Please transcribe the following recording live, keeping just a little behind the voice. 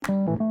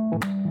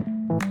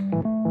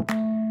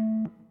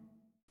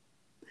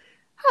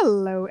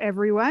Hello,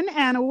 everyone,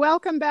 and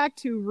welcome back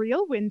to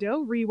Real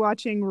Window,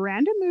 rewatching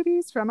random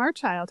movies from our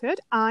childhood.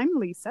 I'm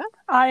Lisa.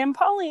 I am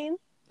Pauline.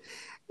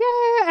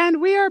 Yeah,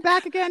 and we are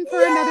back again for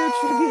another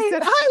trivia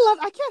set.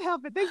 I can't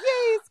help it. The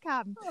yays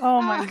come.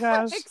 Oh my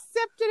gosh.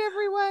 Accepted,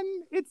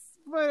 everyone. It's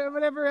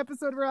whatever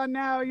episode we're on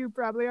now. You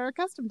probably are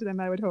accustomed to them,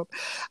 I would hope.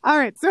 All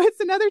right, so it's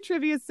another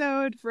trivia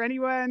episode for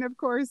anyone, of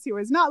course, who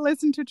has not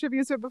listened to a trivia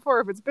episode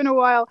before. If it's been a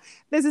while,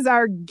 this is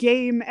our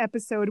game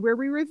episode where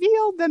we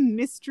reveal the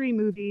mystery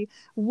movie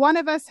one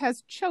of us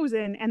has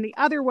chosen and the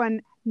other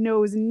one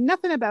knows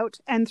nothing about,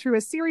 and through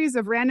a series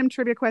of random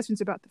trivia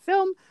questions about the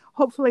film,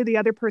 hopefully the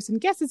other person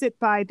guesses it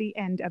by the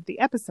end of the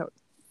episode.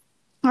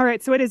 All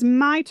right, so it is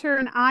my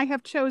turn. I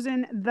have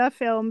chosen the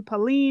film.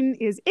 Pauline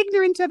is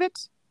ignorant of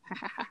it.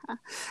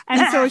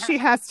 And so she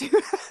has to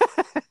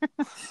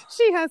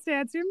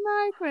answer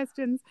my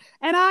questions.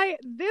 And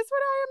this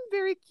one I am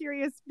very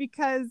curious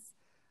because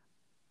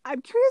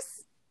I'm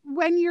curious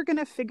when you're going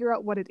to figure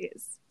out what it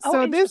is.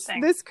 So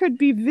this could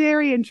be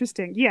very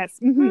interesting. Yes.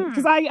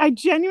 Because I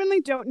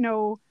genuinely don't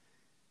know.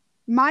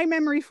 My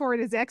memory for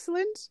it is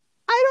excellent.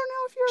 I don't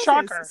know if yours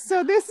Shocker. is.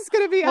 So this is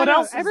going to be, what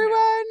else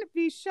everyone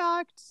be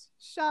shocked.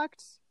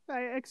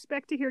 I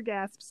expect to hear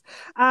gasps.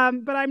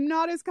 But I'm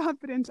not as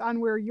confident on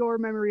where your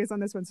memory is on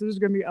this one. So this is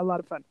going to be a lot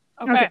of fun.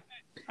 Okay.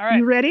 All right.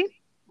 You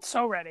ready?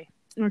 So ready.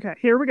 Okay,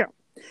 here we go.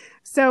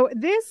 So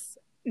this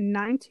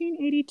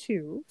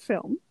 1982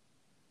 film,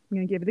 I'm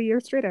going to give you the year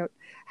straight out,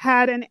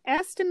 had an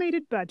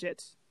estimated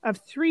budget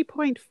of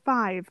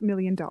 $3.5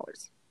 million.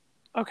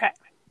 Okay.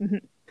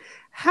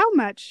 How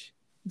much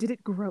did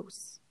it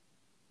gross?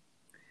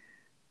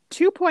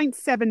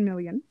 2.7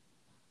 million,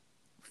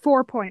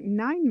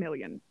 4.9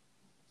 million,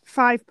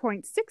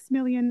 5.6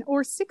 million,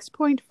 or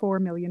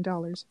 $6.4 million?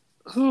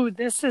 Ooh,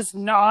 this is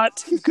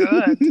not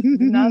good.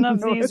 None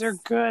of these are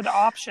good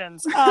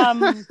options.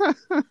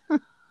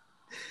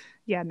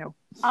 Yeah, no.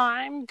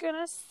 I'm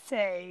gonna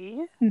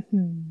say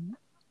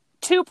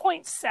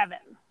 2.7.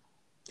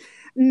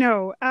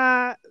 No,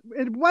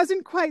 it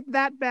wasn't quite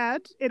that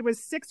bad. It was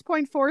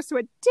 6.4, so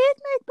it did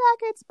make back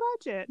its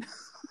budget.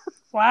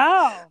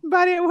 Wow.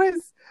 But it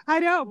was, I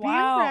know,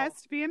 wow.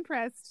 Be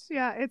impressed.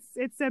 Yeah,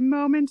 it's a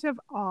moment of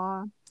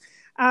awe.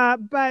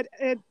 But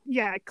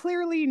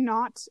clearly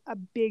not a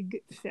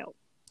big film.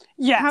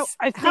 Yes,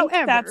 I think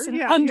that's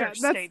an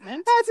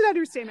understatement. That's an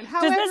understatement.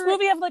 However, does this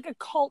movie have like a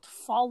cult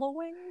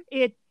following?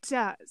 It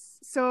does.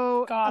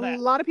 So a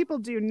lot of people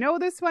do know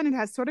this one. It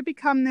has sort of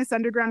become this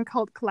underground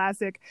cult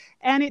classic.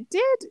 And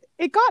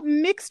it got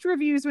mixed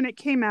reviews when it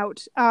came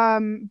out.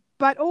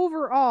 But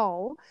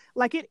overall,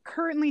 like it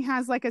currently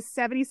has like a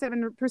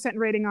 77%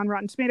 rating on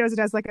Rotten Tomatoes. It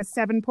has like a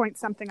 7 point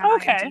something on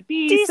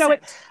IMDb. Decent. So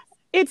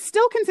it's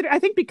still considered, I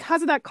think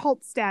because of that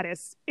cult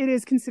status, it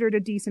is considered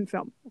a decent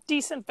film.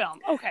 Decent film.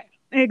 Okay.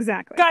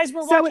 Exactly. Guys,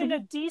 we're watching a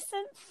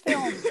decent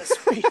film this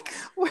week.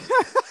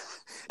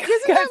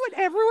 Isn't that what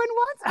everyone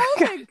wants? Oh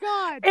my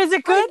God. Is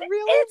it good? I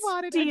really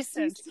it's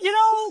decent. You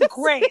know,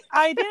 great.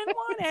 I didn't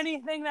want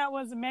anything that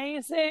was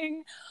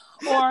amazing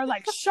or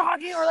like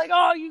shocking or like,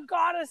 oh, you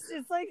got us.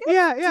 It's like,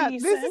 yeah.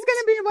 Decent. This is going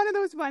to be one of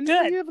those ones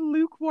where you have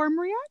lukewarm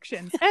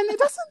reactions. And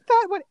isn't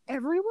that what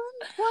everyone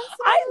wants?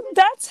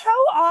 That's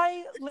how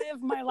I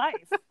live my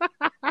life.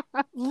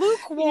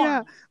 Lukewarm.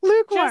 Yeah,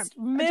 lukewarm. Just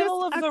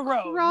middle of the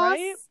road,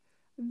 right?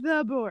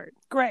 The board.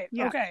 Great.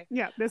 Yeah. Okay.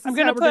 Yeah. This is how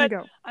we're going to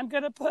go. I'm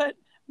going to put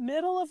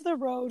middle of the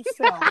road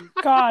film.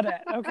 Got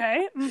it.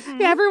 Okay.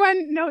 Yeah,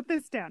 everyone note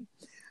this down.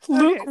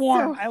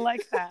 Lukewarm. I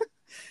like that.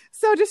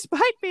 So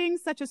despite being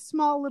such a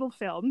small little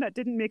film that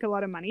didn't make a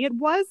lot of money, it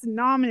was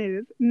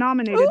nominated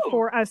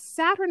for a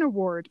Saturn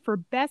Award for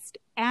Best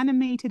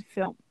Animated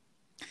Film.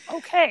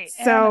 Okay,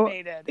 so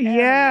animated.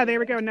 Yeah, there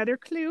we go. Another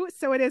clue.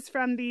 So it is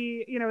from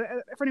the,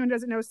 for anyone who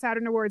doesn't know,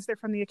 Saturn Awards, they're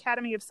from the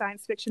Academy of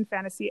Science Fiction,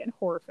 Fantasy, and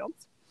Horror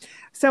Films.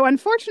 So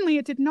unfortunately,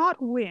 it did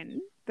not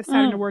win the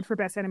Saturn Award for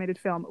Best Animated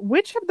Film.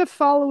 Which of the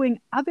following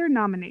other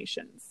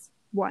nominations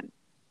won?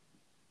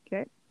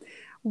 Okay.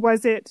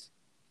 Was it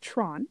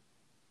Tron,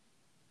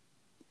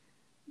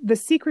 The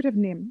Secret of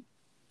Nim?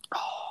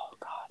 Oh,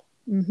 God.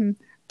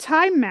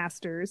 Time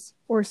Masters,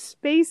 or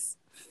Space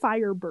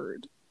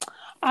Firebird?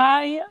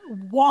 I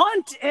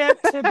want it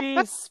to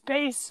be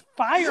Space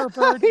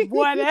Firebird,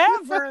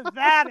 whatever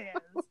that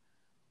is.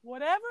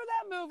 Whatever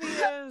that movie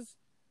is,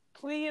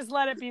 please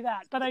let it be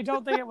that. But I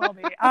don't think it will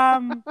be.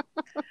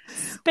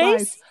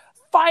 Space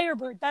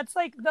Firebird. That's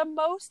like the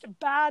most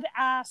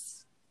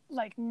badass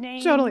like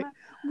name. Totally.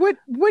 Would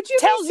you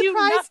be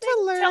surprised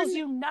to learn? Tells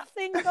you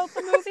nothing about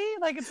the movie.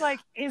 Like it's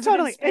like, is it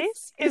in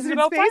space? Is it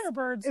about space?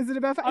 Firebirds? Is it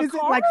about? Is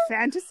it like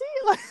fantasy?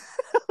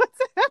 What's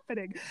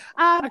happening?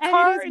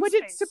 Would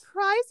it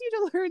surprise you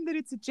to learn that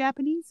it's a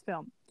Japanese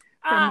film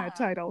from that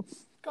title?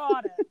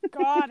 Got it.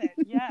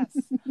 Yes.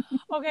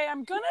 Okay,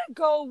 I'm gonna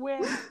go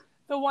with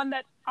the one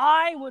that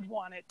I would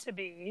want it to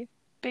be,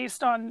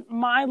 based on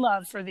my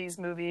love for these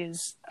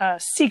movies.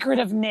 Secret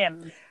of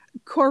Nim.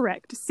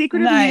 Correct.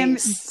 Secret of Nim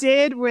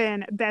did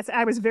win best.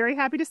 I was very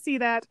happy to see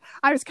that.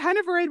 I was kind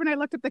of worried when I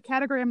looked up the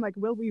category. I'm like,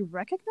 will we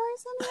recognize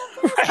any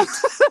of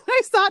this?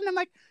 I saw it and I'm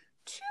like,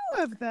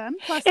 2 of them,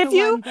 plus If the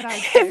you one that I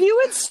if picked.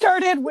 you had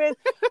started with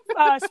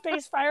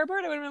Space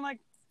Firebird, I would have been like,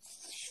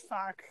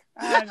 fuck,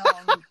 I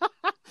don't.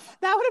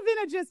 That would have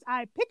been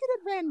I pick it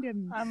at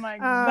random. I'm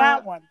like,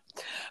 that one.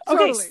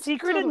 Okay, Totally,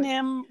 Secret totally.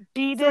 of NIMH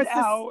beat So it it's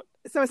out.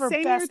 So for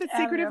same year best that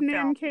Secret of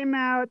animated film. NIMH came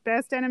out,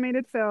 best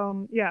animated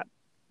film. Yeah.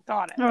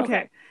 Got it.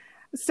 Okay.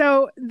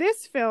 So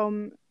this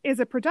film is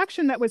a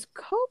production that was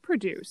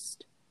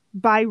co-produced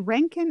by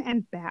Rankin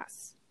and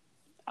Bass.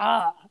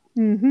 Ah.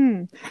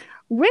 Mm-hmm.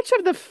 Which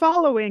of the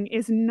following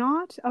is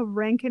not a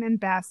Rankin and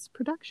Bass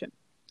production?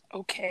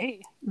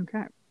 Okay.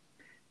 Okay.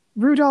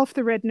 Rudolph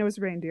the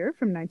Red-Nosed Reindeer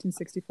from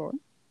 1964.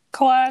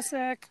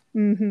 Classic.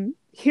 Mm-hmm.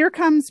 Here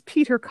Comes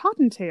Peter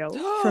Cottontail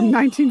from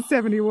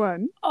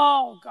 1971.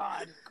 Oh,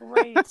 God.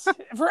 Great.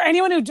 For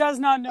anyone who does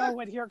not know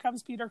what Here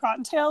Comes Peter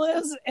Cottontail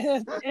is,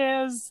 it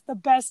is the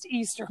best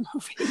Easter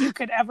movie you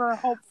could ever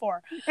hope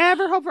for.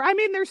 I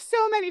mean, there's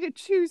so many to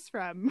choose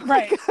from when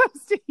Right. it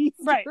comes to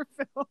Easter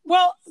films.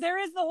 Well, there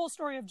is the whole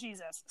story of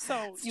Jesus.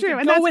 So It's you true, can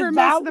and go that's with where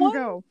that most of them one,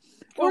 go.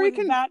 Or Or you with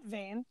can that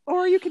vein.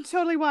 Or you could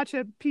totally watch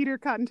a Peter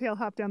Cottontail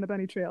hop down the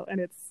bunny trail,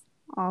 and it's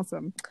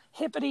awesome.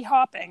 Hippity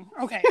hopping.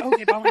 Okay,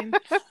 Pauline.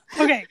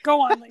 Okay,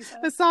 go on, Lisa.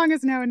 The song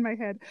is now in my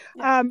head.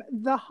 Yeah.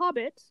 The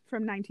Hobbit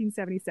from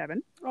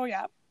 1977, Oh,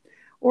 yeah.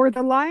 or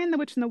The Lion, the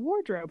Witch, and the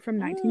Wardrobe from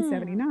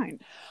 1979.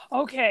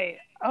 Okay.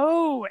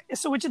 Oh,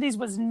 so which of these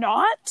was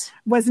not?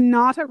 Was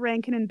not a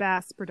Rankin and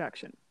Bass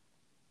production.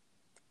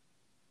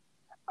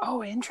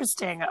 Oh,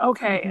 interesting.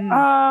 Okay.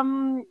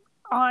 Mhm.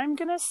 I'm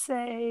gonna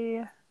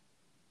say.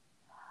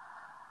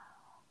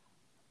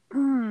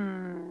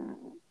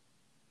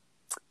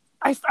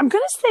 I'm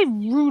gonna say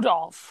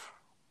Rudolph.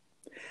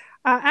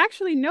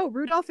 Actually, no.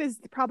 Rudolph is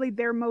probably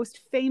their most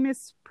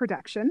famous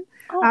production.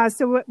 Oh.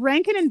 So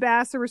Rankin and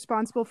Bass are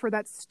responsible for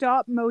that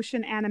stop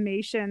motion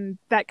animation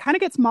that kind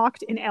of gets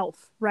mocked in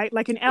Elf, right?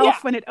 Like in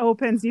Elf, when it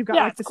opens, you've got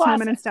like the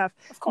snowman and stuff.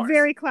 Of course.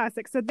 Very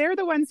classic. So they're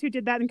the ones who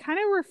did that and kind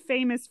of were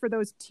famous for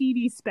those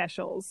TV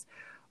specials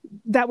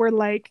that were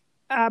like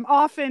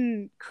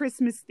often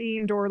Christmas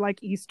themed or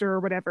like Easter or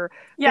whatever.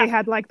 Yeah. They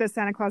had like the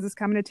Santa Claus is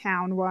Coming to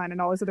Town one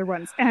and all those other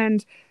ones.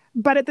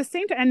 But at the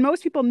same time, and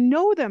most people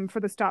know them for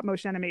the stop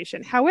motion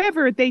animation.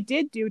 However, they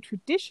did do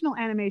traditional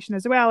animation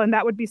as well, and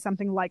that would be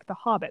something like The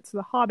Hobbit. So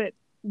The Hobbit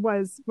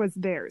was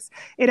theirs.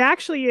 It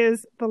actually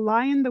is The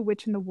Lion, the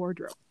Witch, and the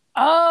Wardrobe.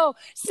 Oh,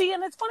 see,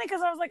 and it's funny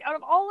because I was like, out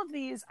of all of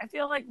these, I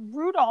feel like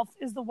Rudolph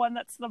is the one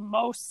that's the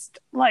most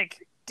like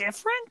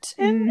different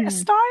in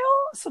style.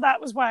 So that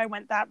was why I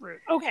went that route.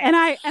 Okay. And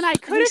I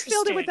could have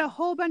filled it with a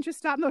whole bunch of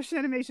stop motion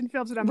animation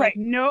films, but I'm like,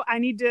 no, I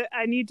need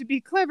to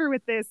be clever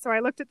with this. So I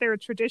looked at their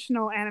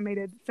traditional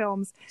animated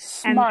films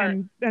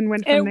and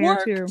went from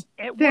there too.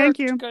 Thank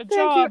you. Good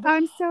job.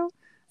 I'm so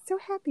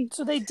happy.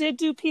 So they did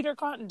do Peter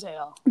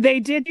Cottontail. They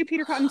did do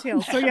Peter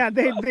Cottontail. So yeah,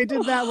 they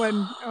did that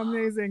one.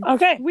 Amazing.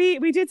 Okay.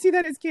 We did see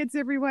that as kids,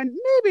 everyone.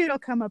 Maybe it'll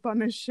come up on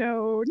the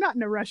show. Not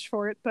in a rush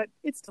for it, but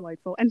it's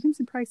delightful. And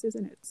Vincent Price is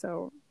in it.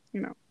 So,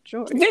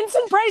 joy.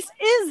 Vincent Price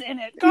is in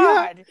it.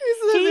 God. Yeah,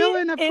 he's the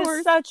villain, of course.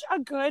 He's such a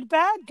good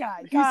bad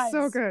guy, guys. He's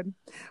so good.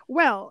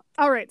 Well,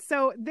 all right.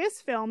 So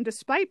this film,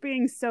 despite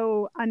being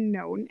so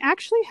unknown,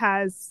 actually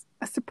has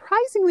a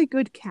surprisingly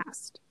good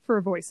cast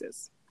for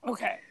voices.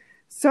 Okay.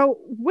 So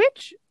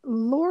which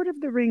Lord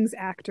of the Rings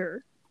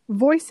actor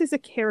voices a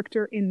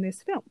character in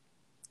this film?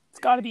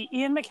 It's got to be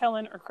Ian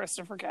McKellen or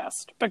Christopher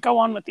Guest. But go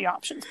on with the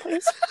options,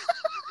 please.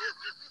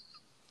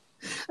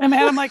 And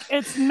man, I'm like,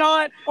 it's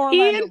not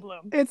Orlando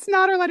Bloom. It's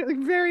not Orlando.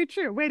 Very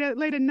true. Way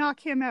to knock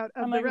him out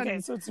of the running.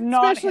 Okay, so it's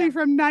not especially him.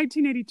 From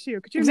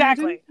 1982. Could you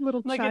imagine?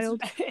 Little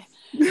child.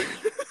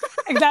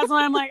 That's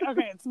why I'm like,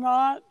 okay, it's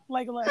not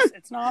Legolas.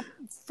 It's not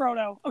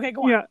Frodo. Okay,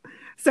 go on. Yeah.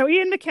 So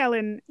Ian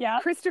McKellen, yeah.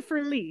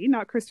 Christopher Lee,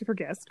 not Christopher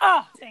Guest.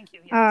 Ah, thank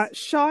you. Yes.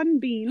 Sean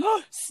Bean.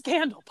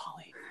 Scandal,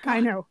 Polly. I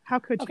know. How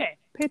could you? Okay.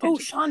 Pay attention. Oh,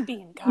 Sean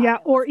Bean. God, yeah,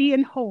 or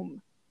Ian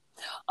Holm.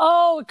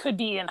 Oh, it could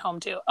be Ian Holm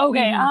too.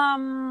 Okay.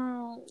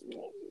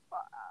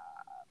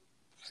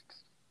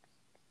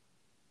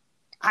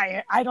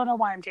 I don't know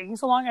why I'm taking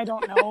so long. I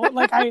don't know.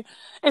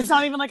 It's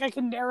not even like I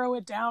can narrow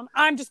it down.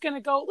 I'm just gonna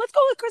let's go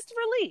with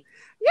Christopher Lee.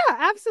 Yeah,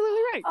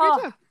 absolutely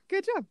right.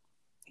 Good job.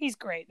 He's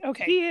great.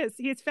 Okay.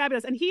 He is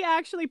fabulous. And he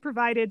actually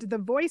provided the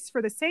voice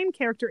for the same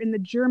character in the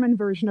German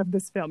version of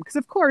this film. Because,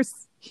 of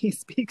course, he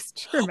speaks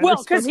German. Well,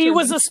 because he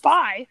was a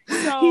spy.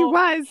 So he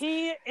was.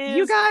 He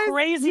is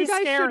crazy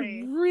scary.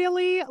 You guys should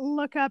really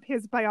look up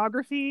his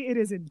biography. It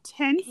is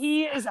intense.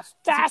 He is a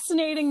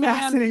fascinating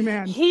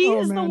man. He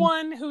is the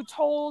one who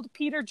told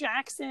Peter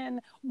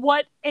Jackson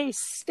what a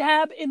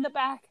stab in the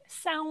back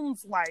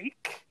sounds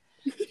like.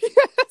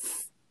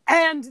 Yes.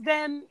 And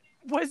then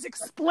was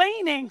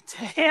explaining to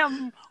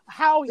him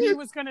how he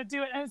was going to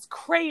do it, and it's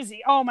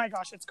crazy. Oh my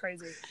gosh, it's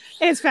crazy.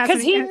 It's fascinating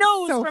because he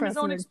knows from his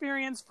own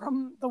experience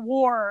from the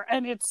war,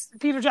 and it's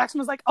Peter Jackson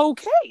was like,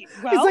 okay,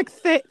 well, he's like,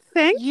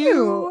 thank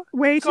you.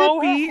 Way to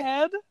be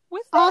ahead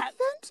with that.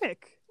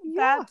 Authentic.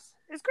 Yeah.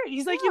 It's great.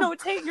 He's like, you're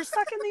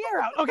sucking the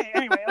air out. Okay,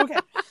 anyway, okay.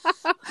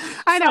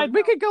 I know.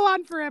 We could go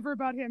on forever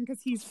about him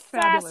because he's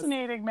fabulous.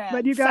 Fascinating man.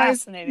 But you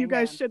guys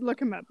should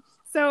look him up.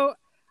 So,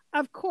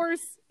 of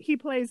course, he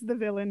plays the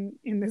villain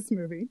in this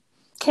movie.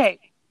 Okay.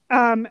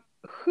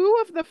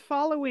 Who of the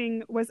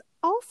following was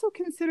also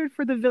considered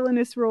for the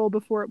villainous role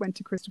before it went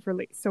to Christopher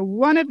Lee? So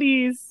one of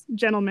these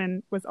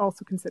gentlemen was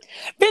also considered.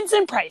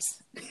 Vincent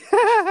Price.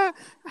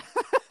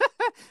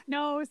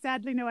 No,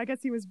 sadly, no. I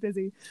guess he was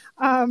busy.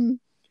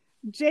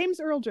 James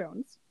Earl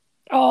Jones.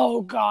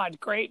 Oh, God.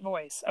 Great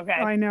voice. Okay.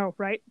 I know,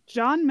 right?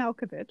 John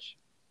Malkovich.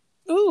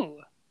 Ooh.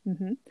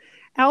 Mm-hmm.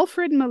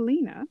 Alfred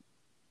Molina.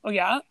 Oh,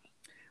 yeah?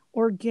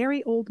 Or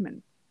Gary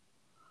Oldman.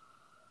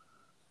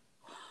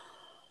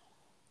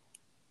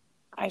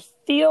 I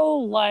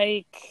feel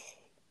like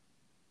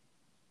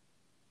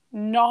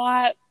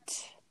not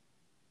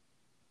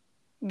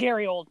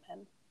Gary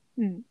Oldman.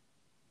 Mm.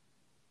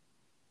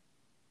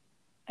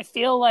 I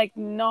feel like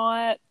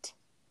not...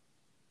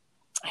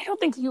 I don't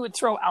think you would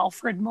throw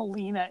Alfred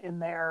Molina in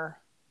there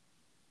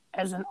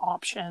as an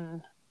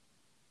option.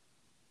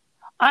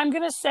 I'm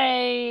going to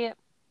say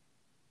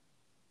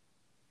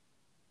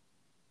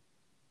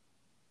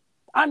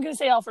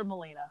Alfred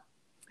Molina.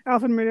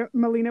 Alfred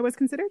Molina was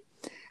considered?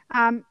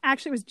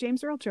 Actually, it was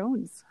James Earl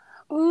Jones.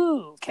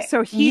 Ooh, okay.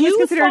 So he was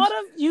considered.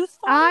 You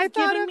thought of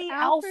giving me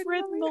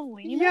Alfred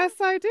Molina? Yes,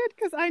 I did,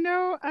 because I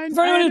know.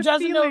 For anyone who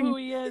doesn't know who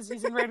he is,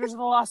 he's in Raiders of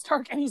the Lost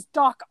Ark, and he's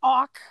Doc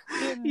Ock.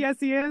 Yes,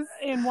 he is.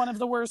 In one of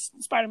the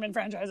worst Spider-Man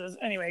franchises.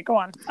 Anyway, go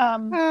on.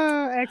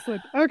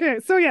 Excellent. Okay,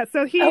 so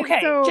he. Okay,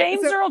 so,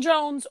 James Earl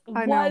Jones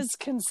was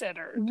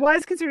considered.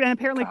 And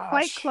apparently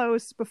quite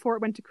close before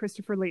it went to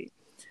Christopher Lee.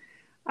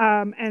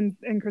 And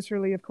Christopher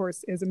Lee, of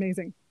course, is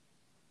amazing.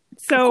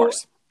 So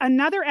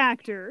another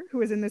actor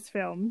who is in this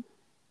film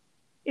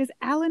is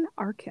Alan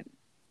Arkin.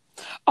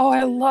 Oh,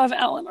 I love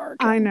Alan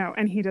Arkin. I know,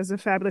 and he does a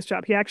fabulous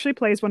job. He actually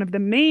plays one of the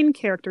main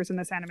characters in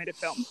this animated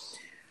film.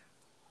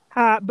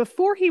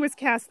 Before he was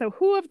cast, though,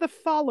 who of the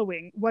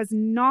following was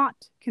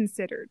not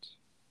considered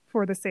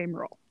for the same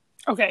role?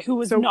 Okay, who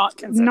was not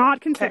considered?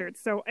 Not considered.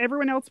 Okay. So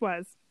everyone else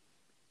was.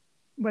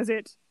 Was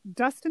it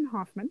Dustin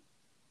Hoffman,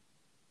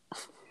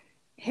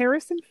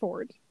 Harrison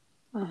Ford,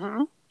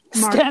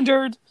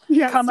 standard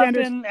come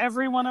standard. Up in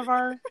every one of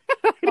our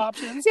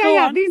options.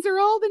 Yeah. These are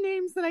all the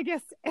names that I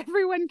guess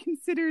everyone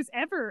considers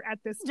ever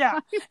at this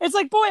time. Yeah. It's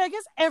like, boy, I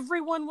guess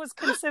everyone was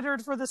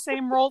considered for the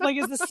same role. Like,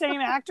 it's the same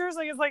actors.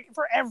 Like, it's like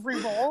for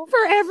every role.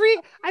 I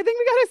think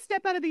we got to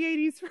step out of the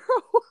 80s for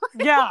a while.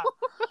 Yeah.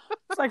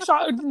 It's like,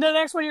 the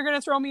next one you're going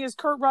to throw me is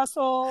Kurt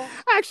Russell.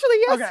 Actually,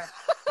 yes. Okay.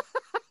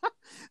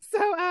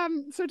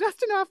 So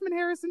Dustin Hoffman,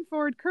 Harrison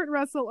Ford, Kurt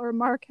Russell, or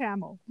Mark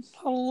Hamill.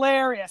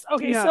 Hilarious.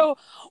 Okay, so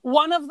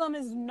one of them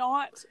is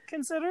not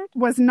considered?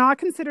 Was not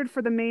considered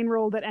for the main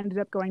role that ended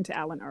up going to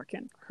Alan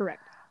Arkin.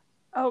 Correct.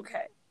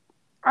 Okay.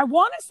 I'm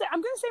going to say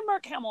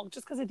Mark Hamill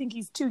just because I think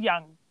he's too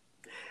young.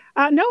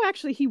 No,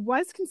 actually, he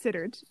was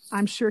considered.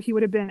 I'm sure he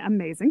would have been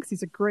amazing because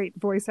he's a great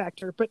voice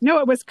actor. But no,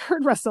 it was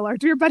Kurt Russell, our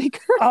dear buddy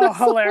Kurt Russell. Oh,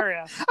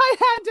 hilarious. I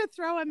had to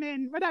throw him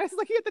in. When I was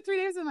looking at the 3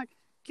 names, I'm like,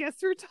 guess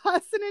we're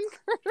tossing in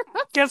Kurt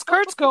Russell. Guess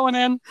Kurt's going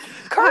in.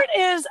 Kurt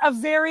is a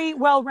very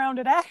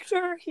well-rounded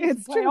actor. He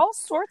can play all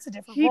sorts of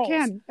different roles. He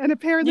can. And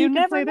apparently he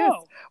can play this.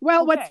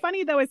 Well, what's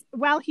funny, though, is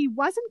while he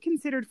wasn't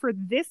considered for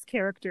this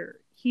character,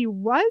 he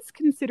was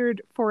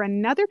considered for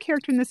another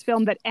character in this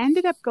film that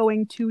ended up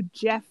going to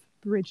Jeff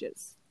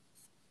Bridges.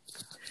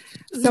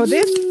 So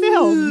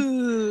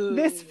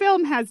this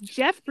film has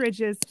Jeff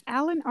Bridges,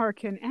 Alan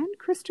Arkin, and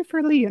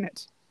Christopher Lee in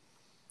it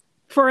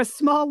for a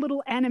small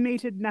little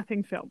animated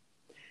nothing film.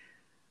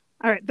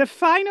 All right, the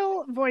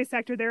final voice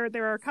actor, there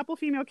are a couple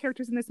female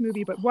characters in this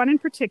movie, but one in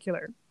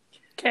particular.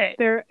 Okay.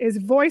 There is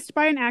voiced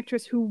by an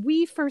actress who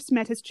we first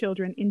met as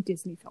children in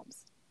Disney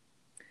films.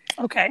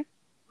 Okay.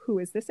 Who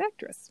is this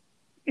actress?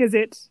 Is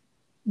it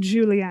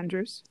Julie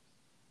Andrews?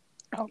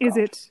 Oh, is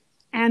it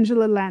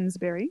Angela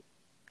Lansbury?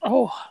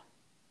 Oh.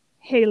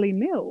 Hayley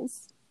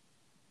Mills?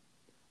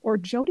 Or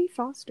Jodie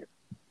Foster?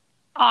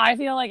 I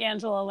feel like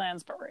Angela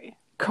Lansbury.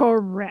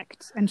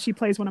 Correct. And she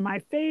plays one of my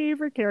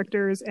favorite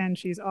characters, and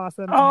she's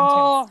awesome.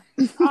 Oh,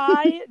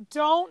 I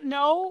don't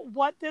know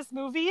what this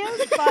movie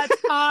is, but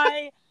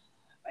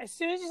as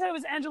soon as you said it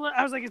was Angela,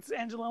 I was like, it's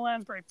Angela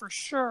Lansbury for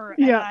sure.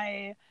 And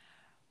yeah.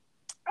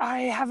 I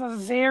have a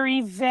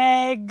very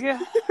vague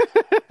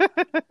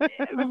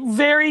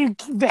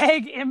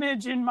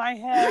image in my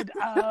head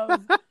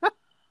of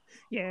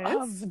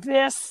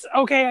this.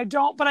 Okay, I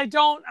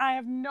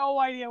have no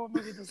idea what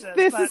movie this is.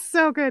 This is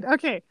so good.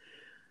 Okay.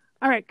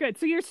 All right, good.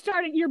 So you're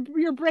starting,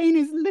 your brain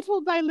is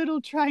little by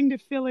little trying to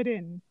fill it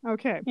in.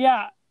 Okay.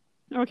 Yeah.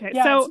 Okay.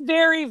 Yeah, so it's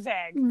very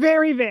vague.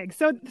 Very vague.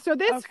 So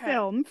this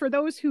film, for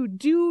those who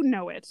do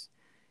know it,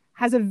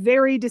 has a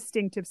very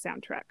distinctive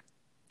soundtrack.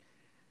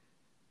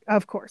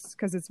 Of course,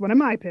 because it's one of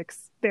my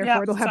picks.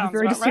 Therefore, it'll have a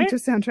very distinctive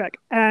soundtrack.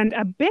 And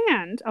a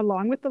band,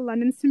 along with the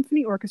London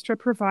Symphony Orchestra,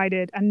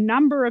 provided a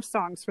number of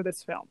songs for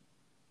this film.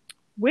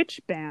 Which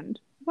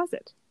band was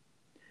it?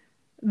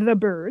 The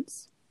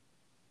Byrds,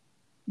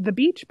 The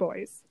Beach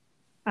Boys,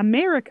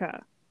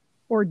 America,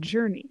 or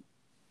Journey?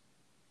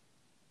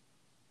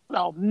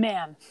 Oh,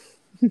 man.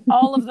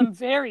 All of them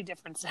very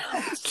different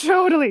sounds.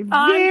 Totally.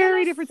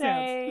 Very different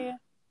sounds.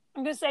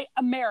 I'm going to say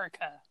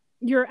America.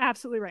 You're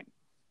absolutely right.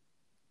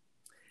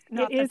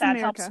 Not it is that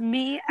America. Helps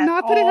me at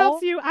Not all. that it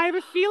helps you. I have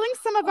a feeling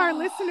some of our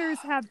listeners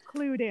have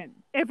clued in.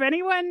 If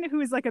anyone who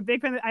is like a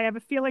big fan, I have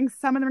a feeling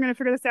some of them are going to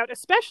figure this out,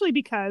 especially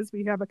because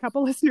we have a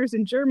couple listeners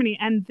in Germany,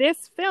 and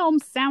this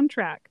film's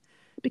soundtrack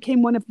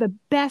became one of the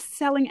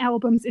best-selling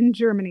albums in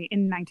Germany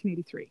in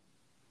 1983.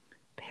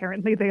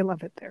 Apparently, they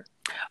love it there.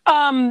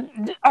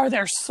 Are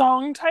there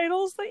song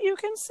titles that you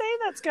can say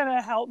that's going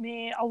to help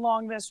me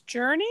along this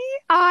journey?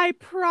 I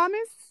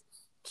promise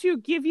to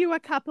give you a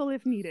couple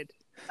if needed.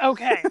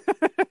 Okay.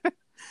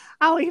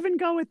 I'll even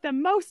go with the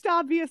most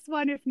obvious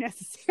one if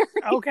necessary.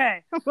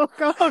 Okay. We'll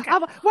go. Okay.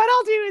 What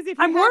I'll do is if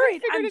you I'm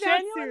worried. I'm it out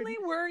genuinely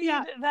soon, worried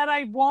that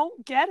I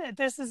won't get it.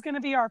 This is going to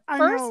be our I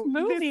first know.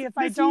 movie This if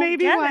I don't may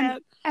be get one,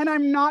 it. and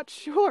I'm not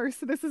sure.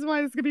 So this is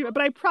why this is going to be.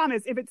 But I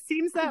promise, if it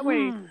seems that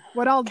way,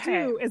 what I'll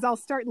do is I'll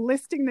start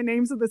listing the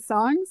names of the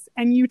songs,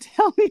 and you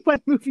tell me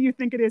what movie you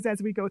think it is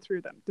as we go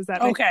through them. Does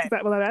that make okay? Is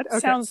that well that?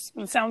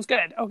 Okay. Sounds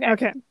good.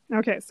 Okay.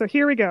 Okay. So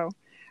here we go.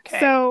 Okay.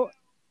 So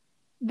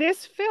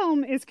this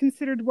film is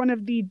considered one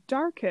of the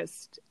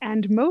darkest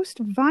and most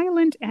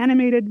violent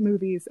animated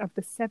movies of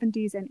the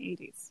 70s and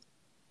 80s.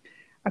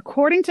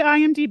 According to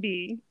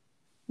IMDb,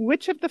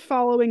 which of the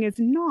following is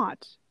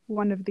not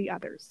one of the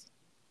others?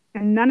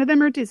 And none of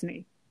them are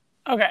Disney.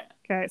 Okay.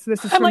 Okay, so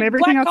this is from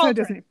everything Black outside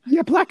Cauldron. Disney.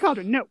 Yeah, Black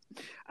Cauldron, no.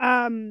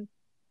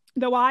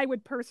 Though I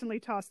would personally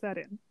toss that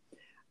in.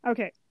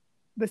 Okay,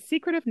 The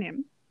Secret of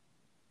Nim,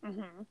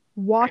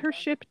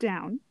 Watership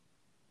Down,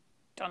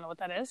 don't know what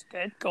that is.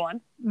 Good. Go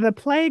on. The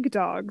Plague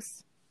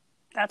Dogs.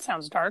 That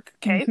sounds dark.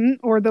 Okay.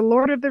 Or The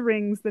Lord of the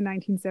Rings, the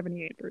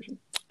 1978 version.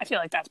 I feel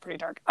like that's pretty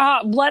dark.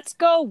 Let's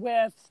go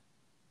with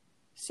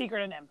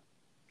Secret of Nim.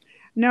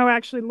 No,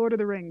 actually, Lord of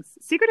the Rings.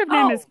 Secret of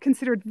Nim is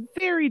considered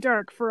very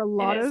dark for a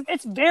lot of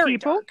It's very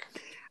people. dark.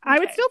 I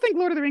would still think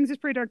Lord of the Rings is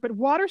pretty dark, but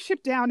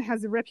Watership Down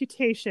has a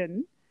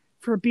reputation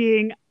for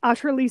being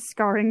utterly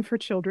scarring for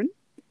children.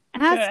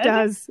 As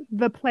does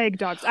The Plague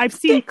Dogs. I've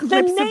seen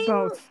clips of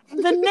both.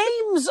 The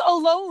names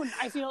alone,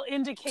 I feel,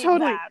 indicate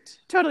that.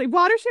 Totally.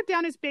 Watership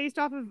Down is based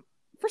off of,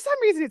 for some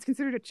reason, it's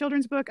considered a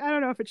children's book. I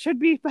don't know if it should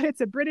be, but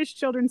it's a British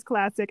children's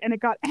classic, and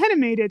it got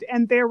animated,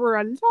 and there were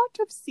a lot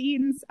of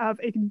scenes of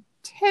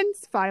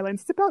intense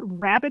violence. It's about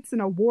rabbits in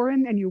a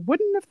warren, and you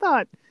wouldn't have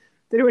thought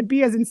that it would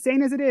be as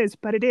insane as it is,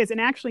 but it is. And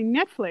actually,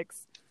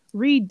 Netflix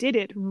redid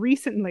it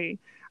recently.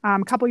 A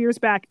couple years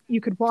back,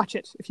 you could watch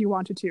it if you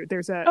wanted to.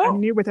 There's a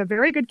new with a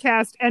very good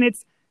cast, and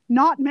it's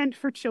not meant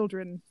for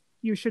children.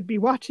 You should be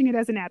watching it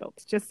as an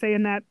adult. Just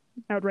saying that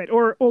outright,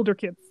 or older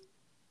kids.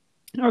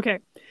 Okay,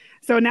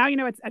 so now you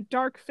know it's a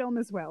dark film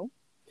as well.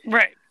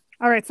 Right.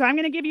 All right, so I'm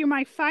going to give you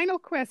my final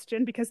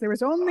question because there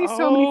was only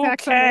so many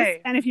facts on this,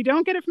 and if you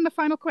don't get it from the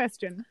final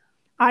question,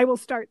 I will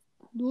start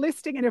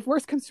listing, and if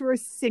worse comes to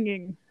worse,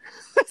 singing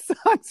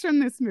songs from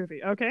this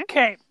movie. Okay.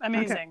 Okay.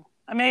 Amazing.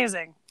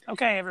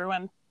 Okay,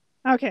 everyone.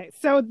 Okay,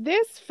 so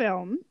this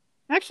film,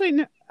 actually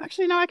no,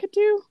 I could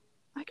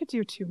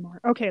do two more.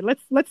 Okay,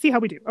 let's see how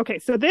we do. Okay,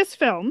 so this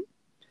film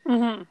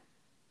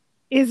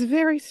is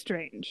very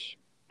strange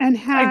and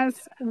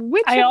has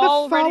I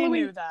already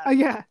knew that.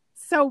 Yeah.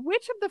 So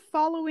which of the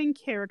following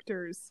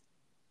characters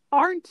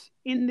aren't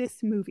in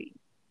this movie?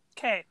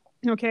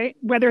 Okay,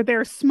 whether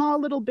they're small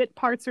little bit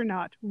parts or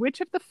not, which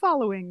of the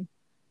following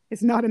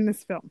is not in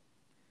this film?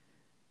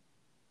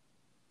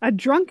 A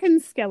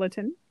drunken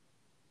skeleton,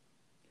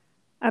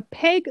 a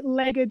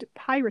peg-legged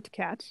pirate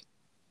cat,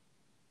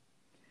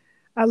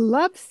 a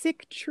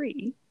lovesick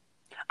tree.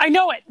 I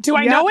know it. Do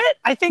I know it?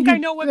 I think I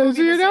know what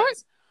movie this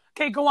is.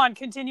 Okay, go on.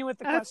 Continue with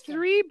the question. A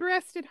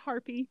three-breasted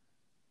harpy.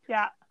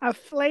 Yeah. A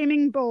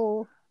flaming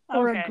bull.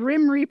 Or a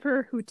grim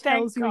reaper who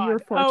tells you your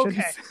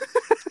fortunes.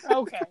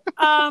 Okay.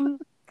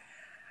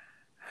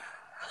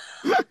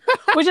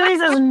 Which of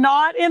these is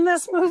not in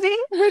this movie?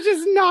 Which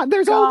is not.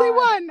 There's only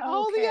one.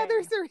 All the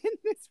others are in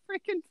this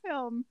freaking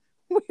film.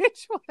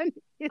 Which one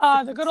is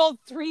the good old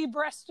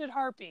three-breasted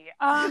harpy.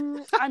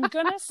 I'm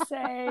gonna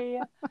say,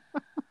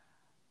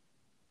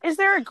 is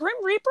there a Grim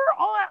Reaper?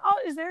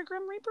 Is there a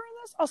Grim Reaper in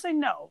this? I'll say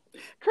no.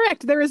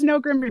 Correct. There is no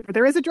Grim Reaper.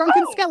 There is a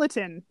drunken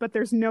skeleton, but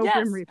there's no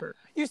Grim Reaper.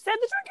 You said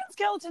the drunken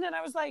skeleton, and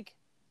I was like,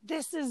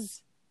 this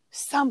is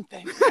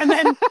something. And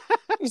then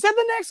you said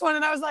the next one,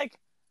 and I was like,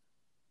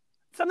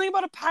 something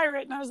about a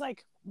pirate, and I was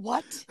like,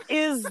 what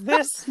is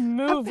this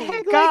movie? A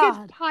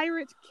peg-legged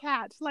pirate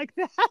cat, like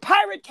that.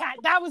 Pirate cat.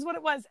 That was what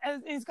it was.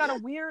 And he's got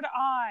a weird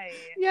eye.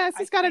 Yes,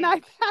 he's got an eye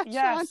patch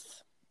on.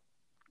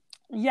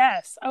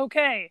 Yes.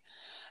 Okay.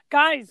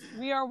 Guys,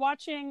 we are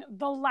watching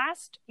The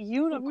Last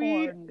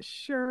Unicorn. We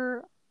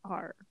sure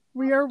are.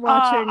 We are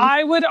watching.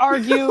 I would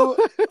argue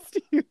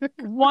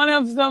one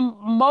of the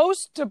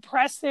most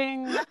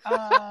depressing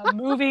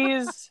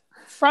movies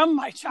from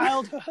my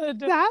childhood.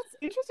 That's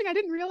interesting. I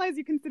didn't realize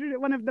you considered it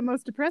one of the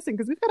most depressing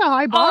because we've got a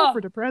high bar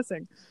for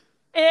depressing.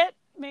 It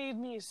made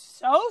me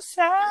so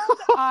sad.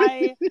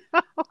 I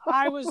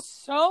was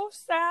so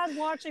sad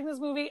watching this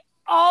movie.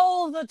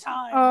 all the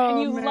time,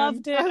 and you man.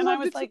 loved it, and I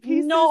was like,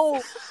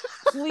 no,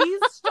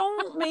 please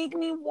don't make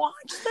me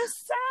watch this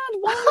sad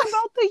one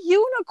about the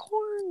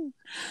unicorn.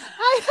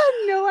 I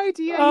had no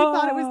idea you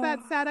thought it was that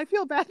sad. I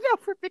feel bad now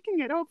for picking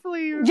it.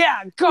 Hopefully you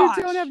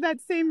don't have that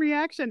same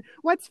reaction.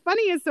 What's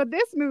funny is, so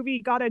this movie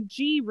got a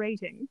G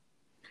rating,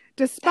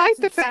 despite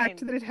the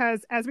fact that it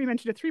has, as we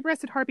mentioned, a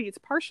 3-breasted harpy. It's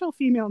partial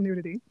female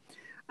nudity,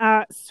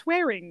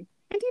 swearing,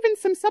 and even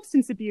some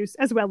substance abuse,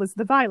 as well as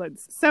the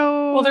violence.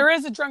 So, well, there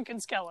is a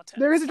drunken skeleton.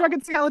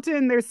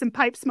 There's some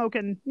pipe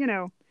smoking,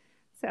 that's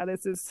how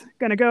this is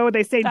going to go.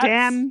 They say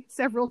damn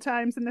several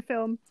times in the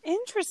film.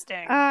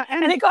 Interesting.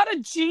 And it got a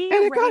G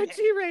rating. It got a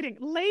G rating.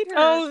 Later.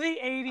 Oh, the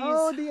 80s.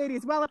 Oh, the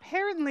 80s. Well,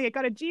 apparently it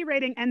got a G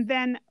rating, and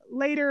then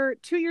later,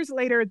 2 years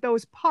later,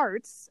 those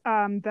parts,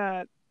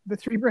 the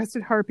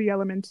 3-breasted harpy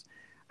element,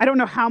 I don't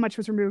know how much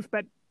was removed,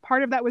 but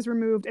part of that was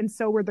removed, and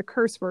so were the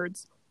curse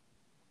words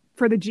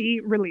for the G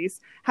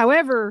release.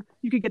 However,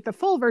 you could get the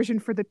full version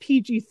for the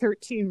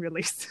PG-13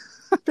 release.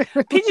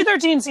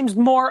 PG-13 seems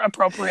more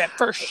appropriate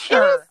for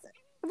sure.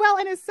 Well,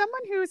 and as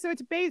someone so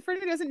it's based, for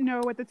anyone who doesn't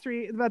know what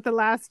the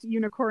last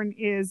unicorn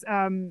is,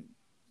 I'm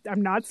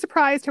not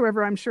surprised.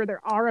 However, I'm sure there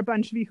are a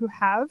bunch of you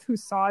who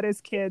saw it as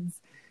kids,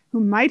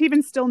 who might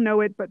even still know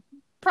it, but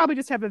probably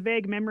just have a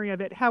vague memory of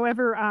it.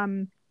 However,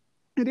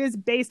 it is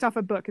based off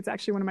a book. It's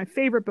actually one of my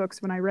favorite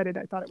books. When I read it,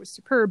 I thought it was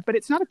superb, but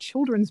it's not a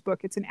children's book.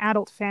 It's an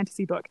adult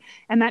fantasy book.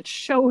 And that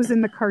shows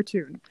in the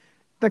cartoon.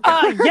 The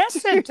cartoon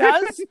yes, it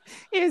does.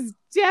 Is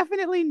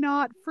definitely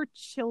not for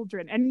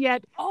children. And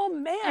yet,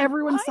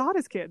 everyone saw it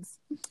as kids.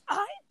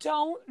 I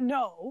don't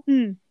know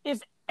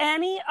if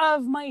any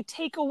of my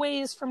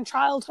takeaways from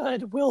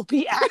childhood will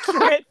be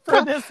accurate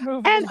for this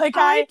movie. And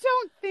I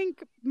don't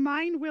think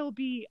mine will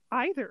be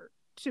either,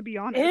 to be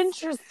honest.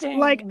 Interesting.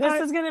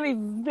 This is going to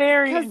be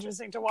very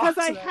interesting to watch.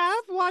 Because I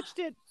have watched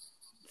it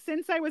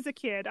since I was a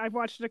kid. I've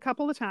watched it a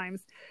couple of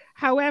times.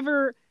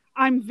 However,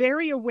 I'm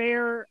very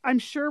aware. I'm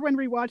sure when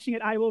rewatching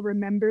it, I will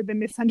remember the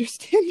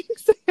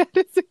misunderstandings I had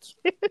as a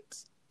kid.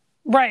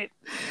 Right.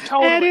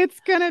 Totally. And it's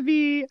going to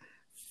be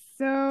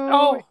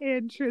so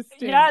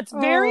interesting. Yeah, it's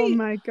very. Oh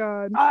my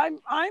god! I'm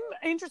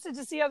interested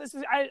to see how this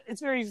is.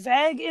 It's very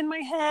vague in my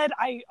head.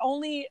 I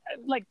only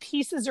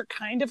pieces are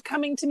kind of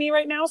coming to me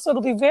right now, so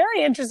it'll be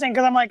very interesting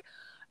because I'm like,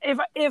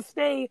 if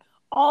they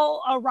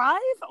all arrive,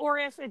 or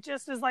if it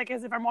just is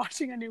as if I'm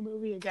watching a new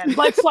movie again,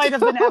 like Flight of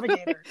the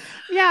Navigator.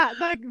 Yeah,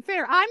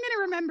 fair. I'm going to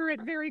remember it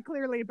very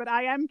clearly, but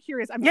I am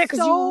curious. I'm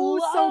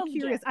so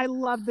curious. I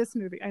love this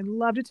movie. I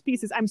loved it to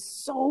pieces. I'm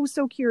so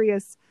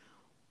curious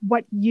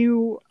what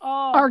you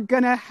are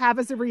gonna have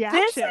as a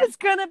reaction. This is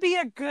gonna be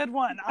a good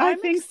one. I'm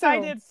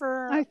excited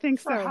for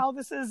how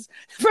this is,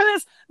 for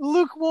this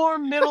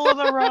lukewarm, middle of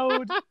the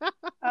road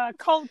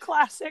cult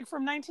classic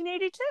from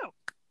 1982.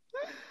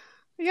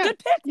 Yeah. Good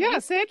pick. Yeah,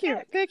 thank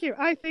you.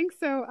 I think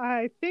so.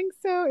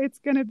 It's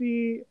gonna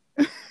be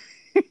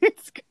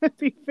it's gonna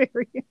be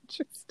very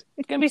interesting.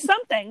 It's gonna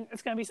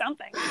be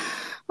something.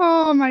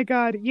 Oh my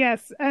god,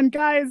 yes. And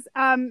guys,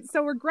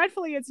 so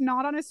regretfully it's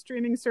not on a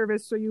streaming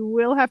service, so you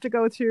will have to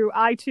go through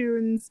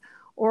iTunes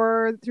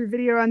or through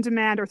Video on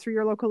Demand or through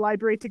your local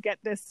library to get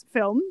this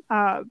film.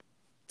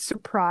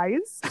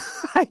 Surprise.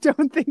 I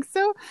don't think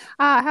so.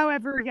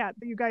 However, yeah,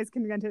 you guys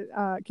can get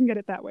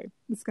it that way.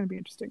 It's going to be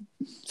interesting.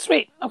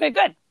 Sweet. Okay,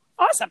 good.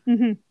 Awesome.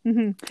 Mm-hmm,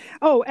 mm-hmm.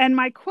 Oh, and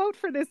my quote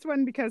for this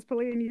one, because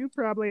Pauline, you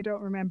probably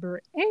don't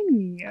remember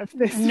any of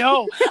this.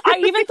 No,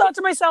 I even thought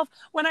to myself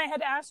when I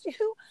had asked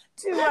you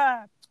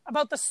to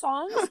about the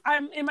songs.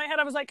 In my head,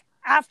 I was like,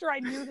 after I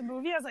knew the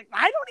movie, I was like,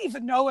 I don't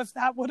even know if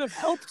that would have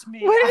helped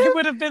me. I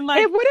would have been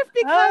like, it would have,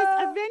 because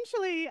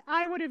eventually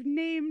I would have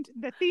named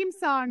the theme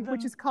song,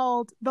 which is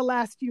called "The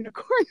Last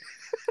Unicorn."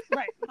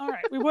 Right. All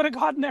right. We would have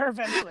gotten there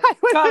eventually.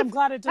 God, I'm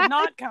glad it did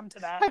not come to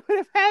that. I would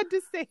have had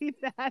to say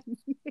that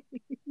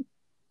name.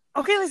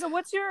 Okay, Lisa,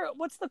 what's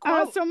the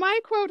quote? So my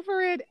quote for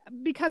it,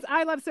 because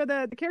I love,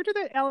 the character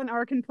that Alan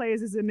Arkin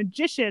plays is a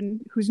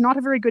magician who's not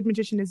a very good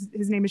magician.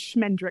 His name is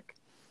Schmendrick.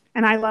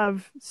 And I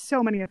love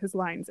so many of his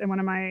lines. And one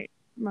of my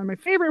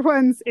favorite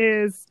ones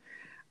is,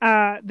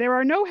 there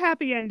are no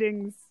happy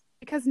endings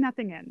because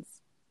nothing ends.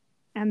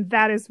 And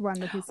that is one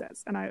that he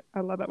says. And I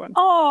love that one.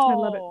 Oh, I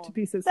love it to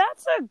pieces.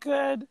 That's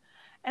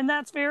and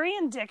that's very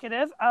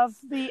indicative of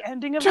the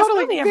ending of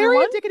totally, this movie, very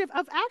everyone. indicative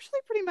of actually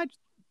pretty much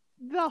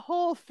the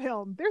whole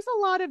film. There's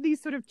a lot of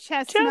these sort of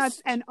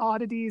chestnuts and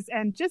oddities,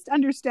 and just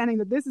understanding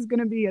that this is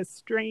going to be a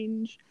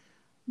strange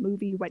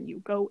movie when you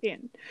go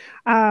in.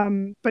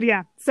 But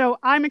yeah, so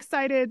I'm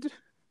excited.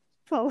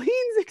 Pauline's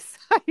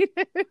excited.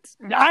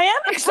 I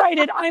am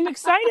excited. I'm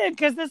excited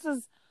because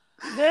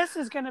this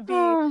is going to be,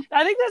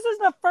 I think this is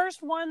the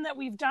first one that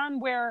we've done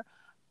where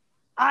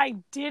I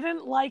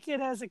didn't like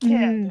it as a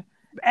kid.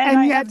 And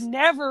I have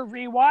never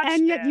rewatched it.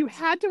 And yet you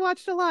had to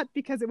watch it a lot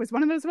because it was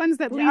one of those ones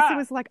that Lisa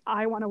was like,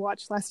 I want to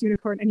watch Last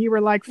Unicorn. And you were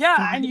like, yeah,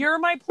 fine. And you're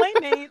my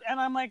playmate. And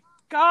I'm like,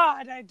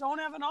 God, I don't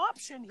have an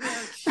option here.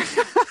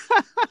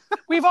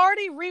 We've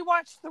already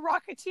rewatched The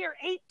Rocketeer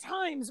 8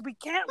 times. We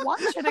can't watch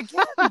it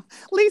again.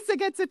 Lisa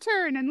gets a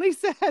turn, and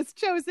Lisa has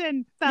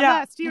chosen the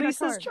last unicorn.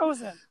 Lisa's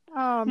chosen.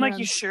 Oh, I'm like,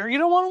 you sure you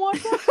don't want to watch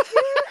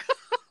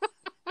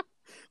Rocketeer?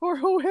 Or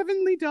Oh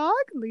Heavenly Dog,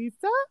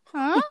 Lisa?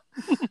 Huh?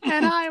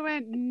 And I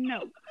went,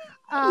 no.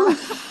 All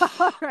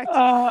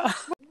right.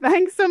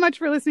 Thanks so much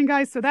for listening,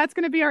 guys. So that's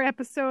going to be our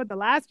episode, The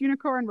Last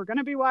Unicorn. We're going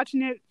to be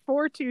watching it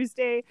for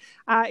Tuesday.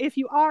 If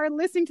you are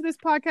listening to this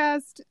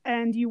podcast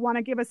and you want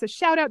to give us a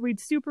shout out, we'd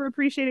super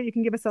appreciate it. You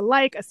can give us a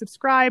like, a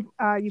subscribe.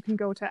 You can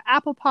go to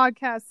Apple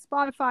Podcasts,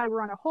 Spotify.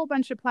 We're on a whole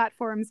bunch of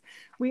platforms.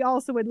 We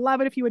also would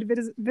love it if you would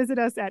visit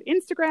us at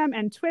Instagram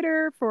and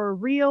Twitter for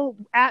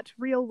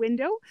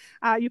 @ReelWindow.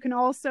 You can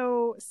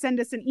also send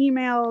us an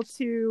email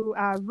to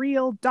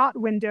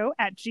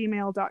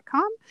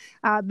reel.window@gmail.com.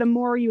 The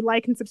more you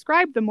like and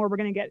subscribe, the more we're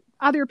going to get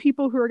other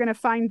people who are going to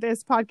find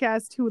this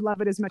podcast who love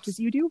it as much as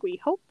you do,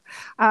 we hope.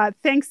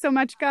 Thanks so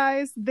much,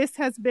 guys. This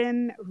has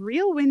been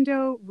Reel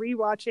Window,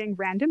 rewatching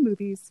random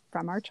movies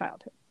from our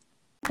childhood.